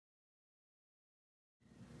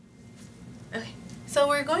Okay, so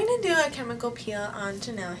we're going to do a chemical peel on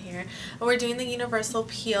Janelle here. We're doing the universal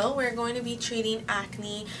peel. We're going to be treating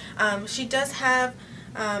acne. She does have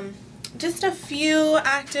just a few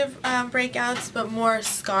active breakouts, but more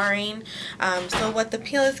scarring. So what the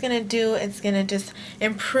peel is going to do, it's going to just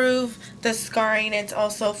improve the scarring. It's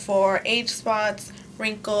also for age spots,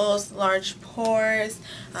 wrinkles, large pores,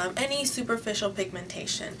 any superficial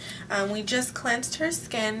pigmentation. We just cleansed her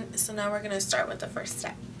skin, so now we're going to start with the first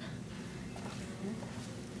step.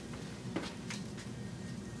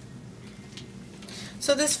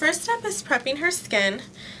 So this first step is prepping her skin.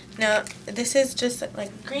 Now this is just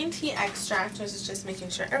like green tea extract, which is just making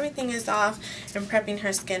sure everything is off and prepping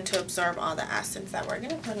her skin to absorb all the acids that we're going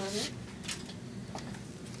to put on it.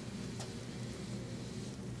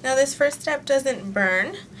 Now this first step doesn't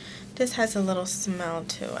burn, just has a little smell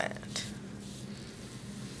to it.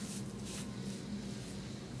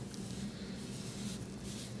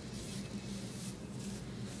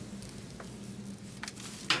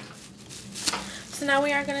 So now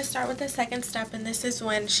we are going to start with the second step, and this is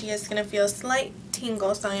when she is going to feel a slight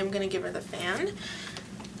tingle, so I am going to give her the fan.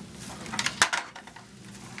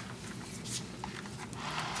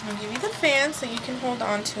 I'll give you the fan so you can hold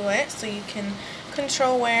on to it, so you can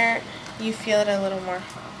control where you feel it a little more.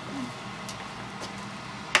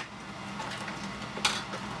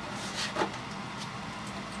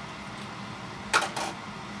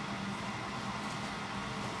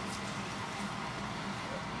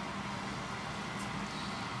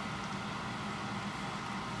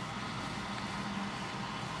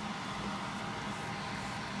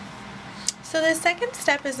 So the second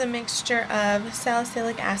step is a mixture of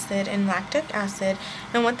salicylic acid and lactic acid,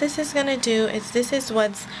 and what this is going to do is this is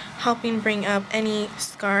what's helping bring up any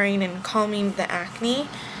scarring and calming the acne. So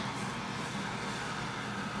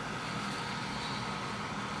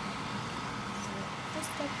this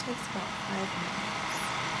step takes about 5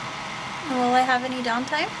 minutes. Will I have any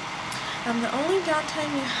downtime? The only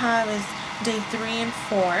downtime you have is day 3 and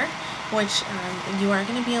 4, which you are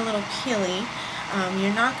going to be a little peely.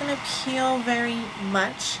 You're not going to peel very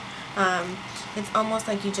much. It's almost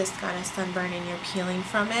like you just got a sunburn and you're peeling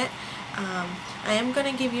from it. I am going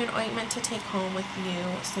to give you an ointment to take home with you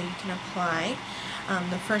so you can apply.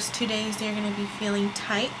 The first 2 days you're going to be feeling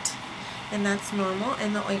tight, and that's normal,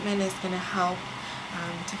 and the ointment is going to help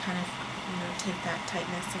to kind of, take that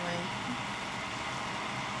tightness away.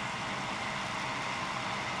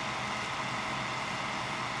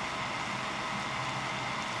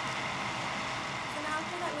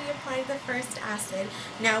 Apply the first acid.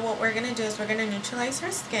 Now what we're going to do is we're going to neutralize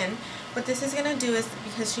her skin. What this is going to do is,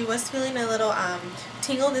 because she was feeling a little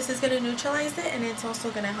tingle, this is going to neutralize it, and it's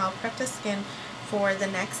also going to help prep the skin for the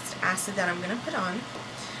next acid that I'm going to put on.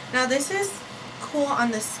 Now this is cool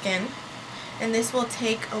on the skin, and this will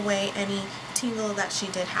take away any tingle that she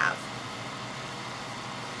did have.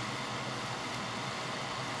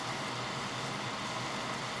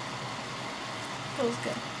 Feels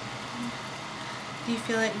good. Do you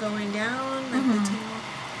feel it going down, like the tingle?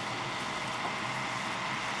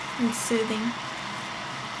 It's soothing.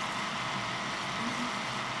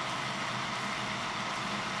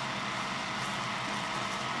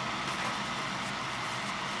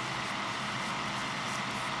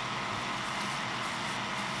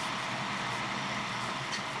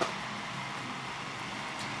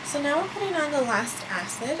 So now we're putting on the last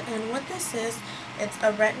acid, and what this is, it's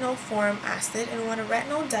a retinol form acid, and what a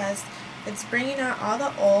retinol does, it's bringing out all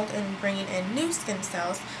the old and bringing in new skin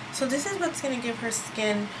cells. So this is what's going to give her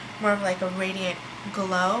skin more of like a radiant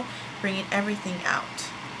glow, bringing everything out.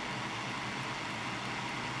 So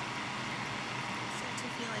to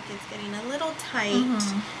feel like it's getting a little tight.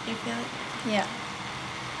 You feel it? Yeah.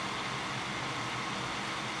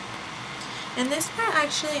 And this part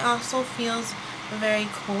actually also feels very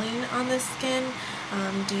cooling on the skin.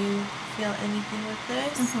 Do you feel anything with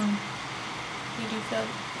this? You do feel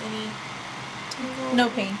any tingle? No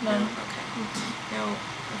pain. No. Okay. Now,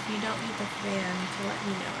 if you don't need the fan, you can let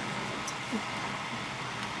me know.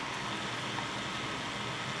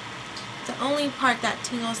 The only part that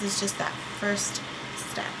tingles is just that first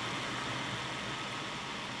step.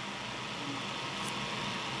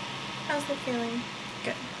 How's the feeling?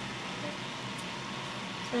 Good.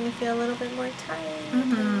 Starting to feel a little bit more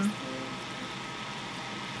tight.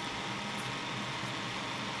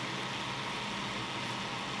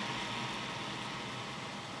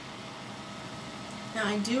 Now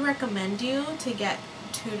I do recommend you to get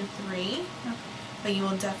 2 to 3, but you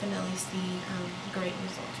will definitely see great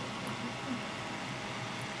results with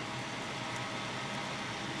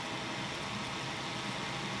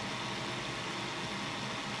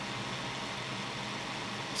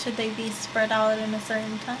that. Should they be spread out in a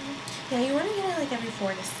certain time? Yeah, you want to get it like every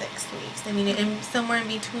 4 to 6 weeks. I mean, somewhere in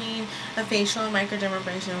between a facial and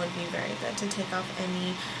microdermabrasion would be very good to take off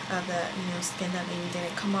any of the skin that maybe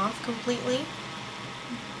didn't come off completely.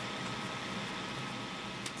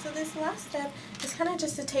 So this last step is kind of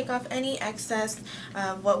just to take off any excess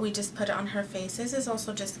of what we just put on her face. This is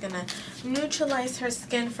also just going to neutralize her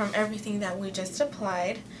skin from everything that we just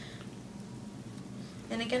applied.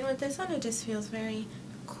 And again, with this one, it just feels very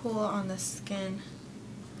cool on the skin.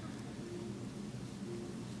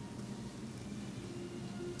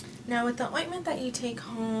 Now with the ointment that you take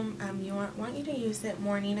home, want you to use it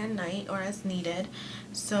morning and night or as needed.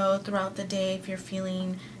 So throughout the day, if you're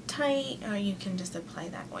feeling tight, you can just apply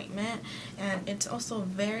that ointment. And it's also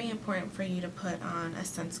very important for you to put on a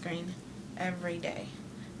sunscreen every day.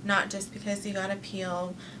 Not just because you got a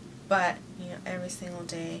peel, but every single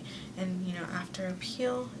day. And after a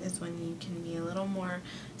peel is when you can be a little more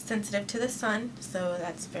sensitive to the sun, so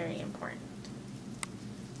that's very important.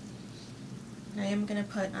 I am going to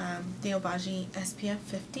put the Obagi SPF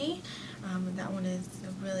 50. That one is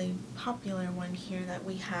a really popular one here that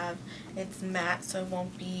we have. It's matte, so it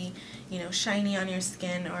won't be shiny on your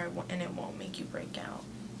skin, and it won't make you break out.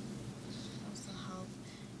 Also help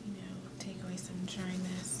take away some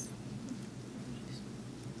dryness.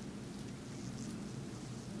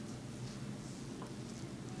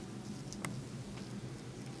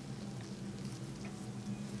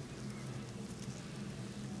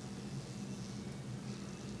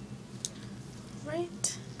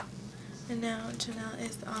 Right, and now Janelle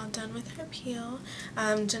is all done with her peel.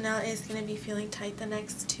 Janelle is going to be feeling tight the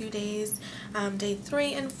next 2 days. Day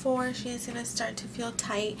 3 and 4, she is going to start to feel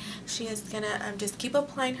tight. She is going to just keep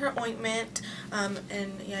applying her ointment, and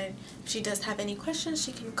if she does have any questions,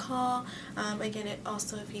 she can call. Again,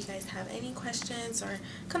 also if you guys have any questions or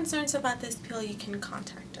concerns about this peel, you can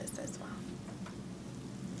contact us as well.